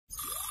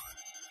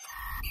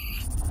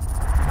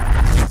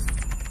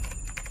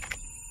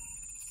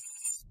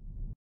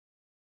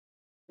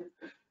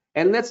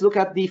And let's look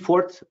at the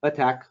fourth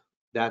attack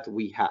that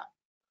we have.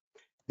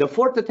 The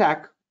fourth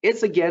attack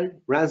is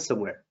again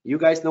ransomware. You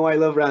guys know I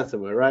love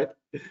ransomware, right?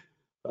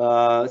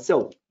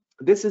 So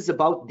this is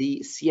about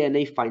the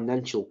CNA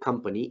Financial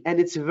company, and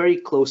it's very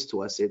close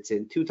to us. It's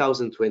in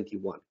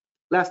 2021,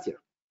 last year.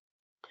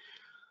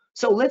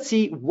 So let's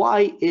see,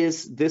 why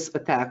is this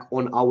attack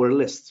on our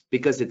list?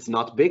 Because it's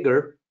not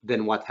bigger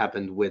than what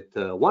happened with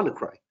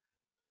WannaCry.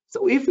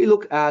 So if we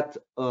look at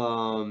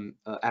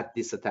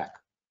this attack,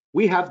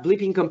 we have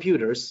Bleeping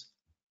Computers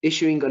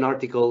issuing an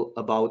article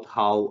about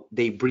how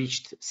they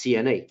breached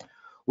CNA.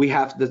 We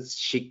have the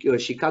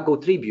Chicago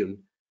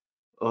Tribune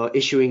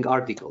issuing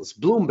articles.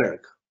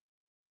 Bloomberg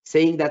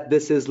saying that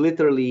this is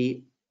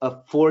literally a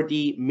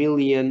 $40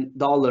 million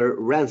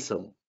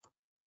ransom.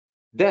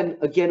 Then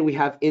again, we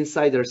have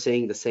insiders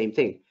saying the same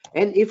thing.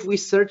 And if we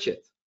search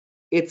it,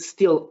 it's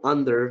still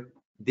under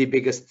the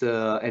biggest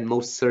and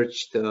most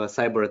searched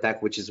cyber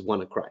attack, which is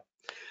WannaCry.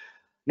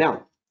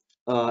 Now,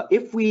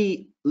 if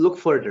we look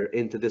further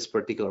into this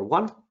particular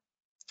one,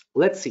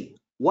 let's see,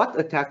 what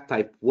attack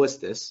type was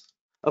this?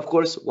 Of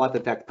course, what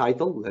attack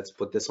title? Let's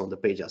put this on the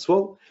page as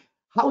well.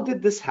 How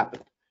did this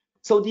happen?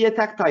 So the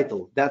attack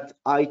title that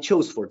I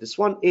chose for this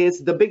one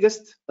is the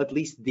biggest, at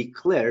least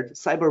declared,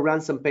 cyber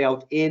ransom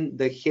payout in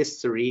the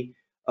history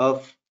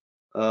of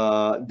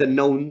the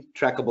known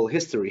trackable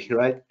history,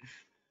 right?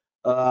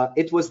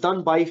 It was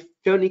done by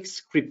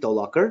Phoenix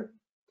CryptoLocker,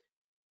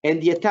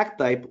 and the attack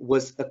type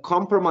was a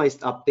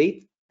compromised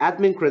update,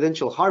 admin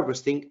credential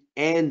harvesting,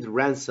 and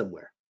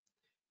ransomware.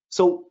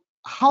 So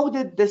how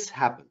did this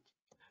happen?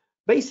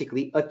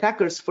 Basically,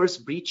 attackers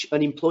first breach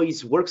an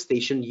employee's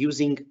workstation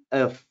using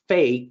a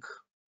fake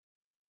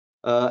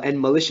and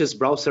malicious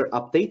browser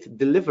update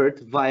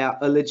delivered via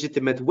a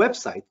legitimate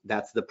website.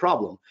 That's the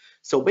problem.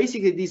 So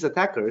basically, these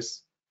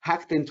attackers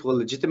hacked into a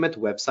legitimate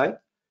website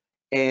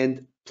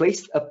and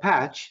placed a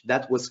patch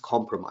that was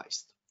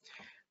compromised.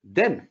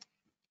 Then,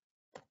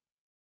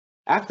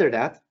 after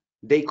that,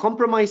 they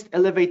compromised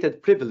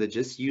elevated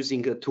privileges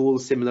using a tool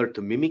similar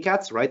to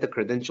Mimikatz, right, a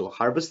credential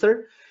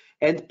harvester,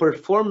 and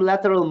perform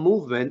lateral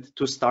movement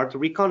to start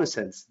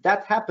reconnaissance.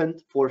 That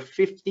happened for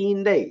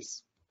 15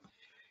 days.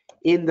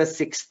 In the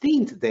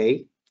 16th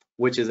day,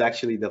 which is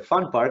actually the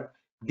fun part,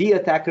 the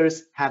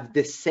attackers have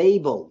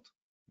disabled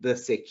the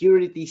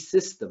security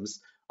systems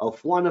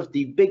of one of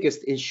the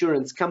biggest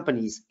insurance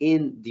companies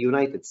in the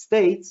United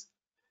States,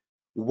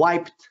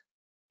 wiped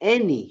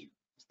any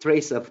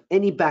trace of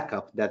any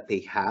backup that they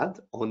had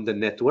on the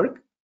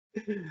network,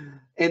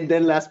 and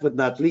then last but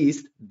not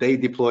least, they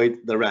deployed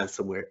the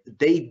ransomware.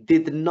 They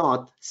did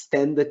not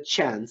stand a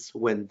chance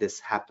when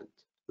this happened,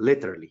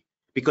 literally,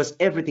 because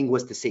everything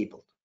was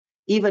disabled.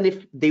 Even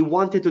if they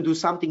wanted to do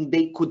something,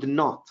 they could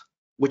not,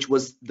 which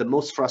was the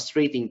most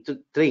frustrating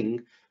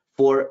thing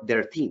for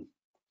their team.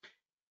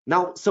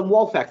 Now, some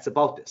wow facts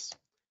about this.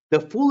 The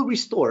full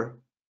restore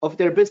of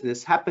their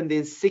business happened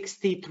in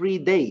 63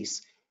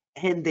 days,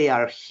 and they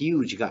are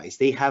huge, guys.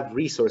 They have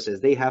resources,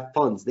 they have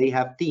funds, they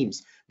have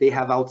teams, they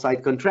have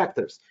outside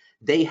contractors.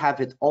 They have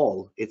it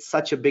all. It's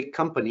such a big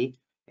company,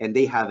 and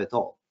they have it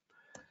all.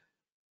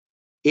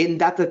 In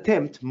that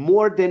attempt,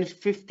 more than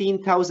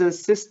 15,000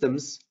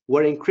 systems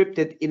were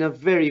encrypted in a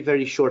very,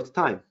 very short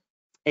time.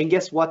 And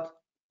guess what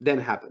then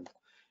happened?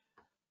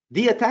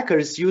 The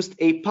attackers used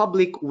a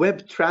public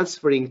web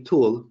transferring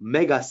tool,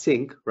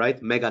 MegaSync, right?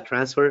 Mega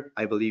Transfer,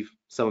 I believe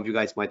some of you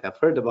guys might have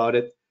heard about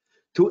it,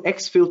 to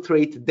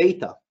exfiltrate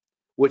data,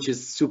 which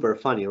is super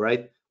funny,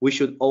 right? We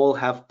should all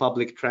have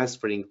public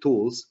transferring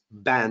tools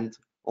banned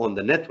on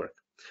the network,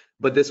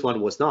 but this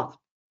one was not.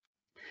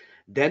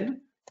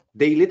 Then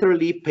they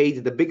literally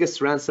paid the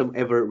biggest ransom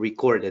ever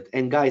recorded.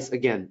 And guys,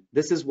 again,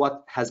 this is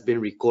what has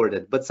been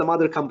recorded, but some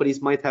other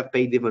companies might have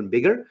paid even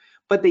bigger,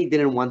 but they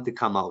didn't want to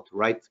come out,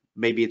 right?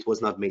 Maybe it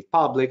was not made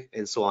public,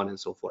 and so on and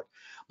so forth.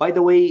 By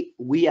the way,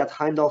 we at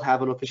Heimdal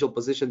have an official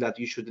position that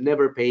you should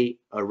never pay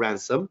a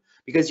ransom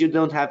because you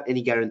don't have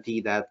any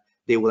guarantee that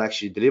they will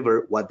actually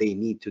deliver what they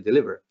need to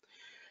deliver.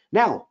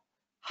 Now,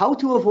 how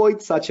to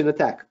avoid such an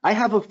attack? I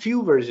have a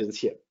few versions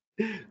here,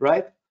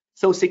 right?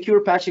 So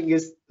secure patching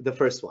is the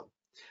first one.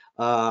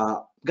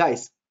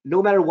 Guys,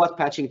 no matter what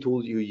patching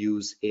tool you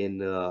use in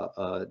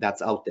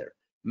that's out there,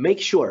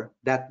 make sure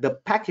that the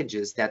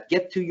packages that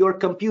get to your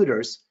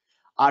computers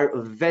are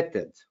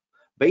vetted.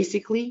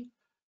 Basically,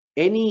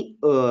 any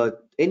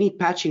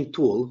patching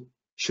tool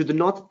should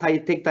not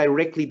take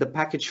directly the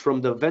package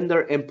from the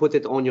vendor and put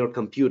it on your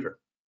computer.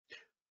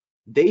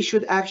 They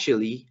should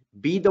actually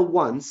be the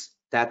ones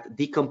that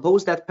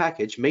decompose that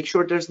package, make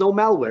sure there's no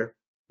malware,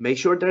 make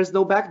sure there's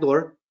no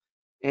backdoor,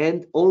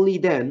 and only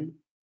then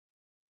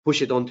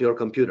push it onto your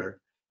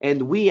computer.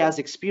 And we, as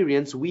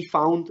experience, we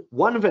found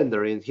one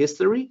vendor in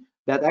history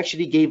that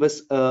actually gave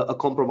us a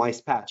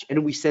compromised patch,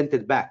 and we sent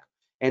it back.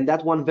 And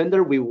that one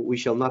vendor, we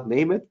shall not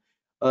name it,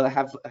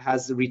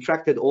 has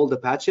retracted all the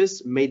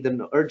patches, made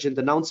an urgent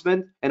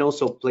announcement, and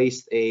also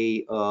placed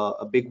a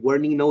big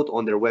warning note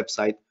on their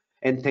website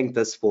and thanked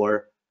us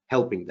for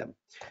helping them.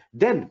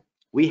 Then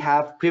we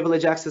have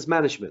privilege access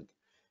management.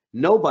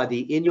 Nobody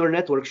in your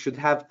network should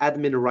have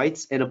admin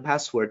rights and a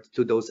password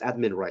to those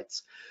admin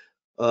rights.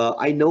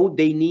 I know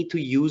they need to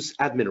use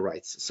admin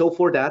rights. So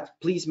for that,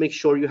 please make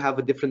sure you have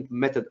a different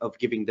method of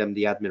giving them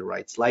the admin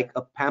rights, like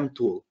a PAM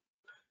tool.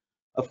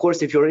 Of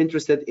course, if you're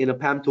interested in a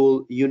PAM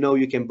tool, you know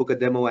you can book a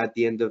demo at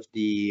the end of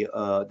the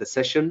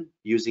session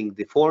using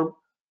the form,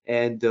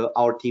 and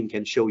our team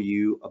can show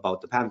you about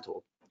the PAM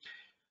tool.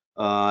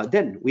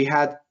 Then we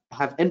have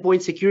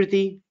endpoint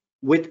security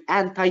with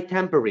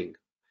anti-tampering.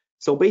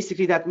 So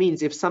basically that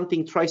means if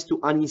something tries to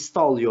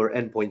uninstall your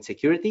endpoint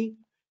security,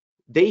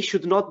 they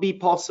should not be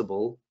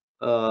possible.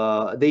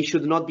 They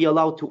should not be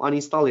allowed to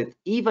uninstall it,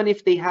 even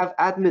if they have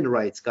admin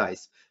rights,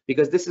 guys,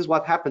 because this is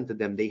what happened to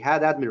them. They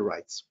had admin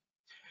rights.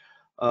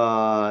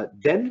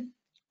 Then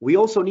we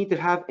also need to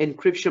have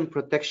encryption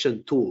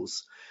protection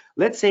tools.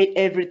 Let's say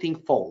everything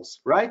falls,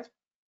 right?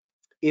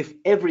 If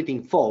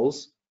everything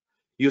falls,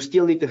 you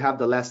still need to have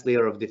the last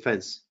layer of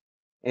defense.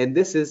 And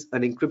this is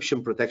an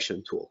encryption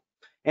protection tool.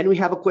 And we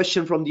have a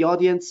question from the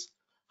audience.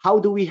 How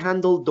do we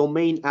handle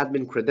domain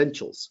admin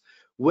credentials?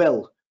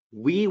 Well,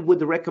 we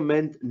would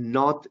recommend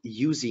not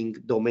using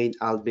domain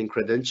admin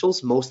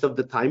credentials most of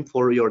the time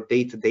for your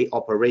day-to-day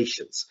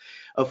operations.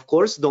 Of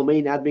course,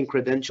 domain admin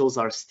credentials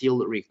are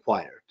still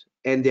required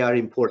and they are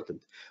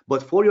important.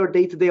 But for your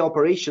day-to-day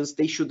operations,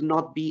 they should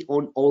not be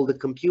on all the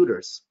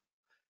computers.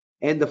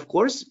 And of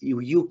course,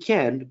 you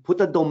can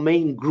put a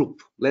domain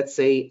group, let's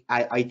say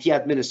IT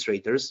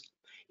administrators,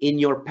 in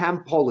your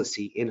PAM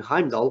policy in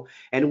Heimdal,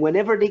 and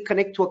whenever they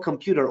connect to a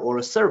computer or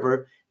a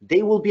server,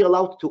 they will be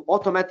allowed to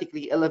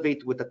automatically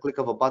elevate with a click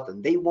of a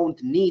button. They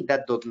won't need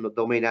that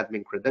domain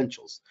admin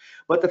credentials.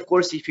 But of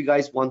course, if you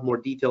guys want more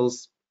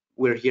details,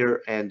 we're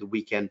here and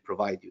we can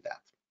provide you that.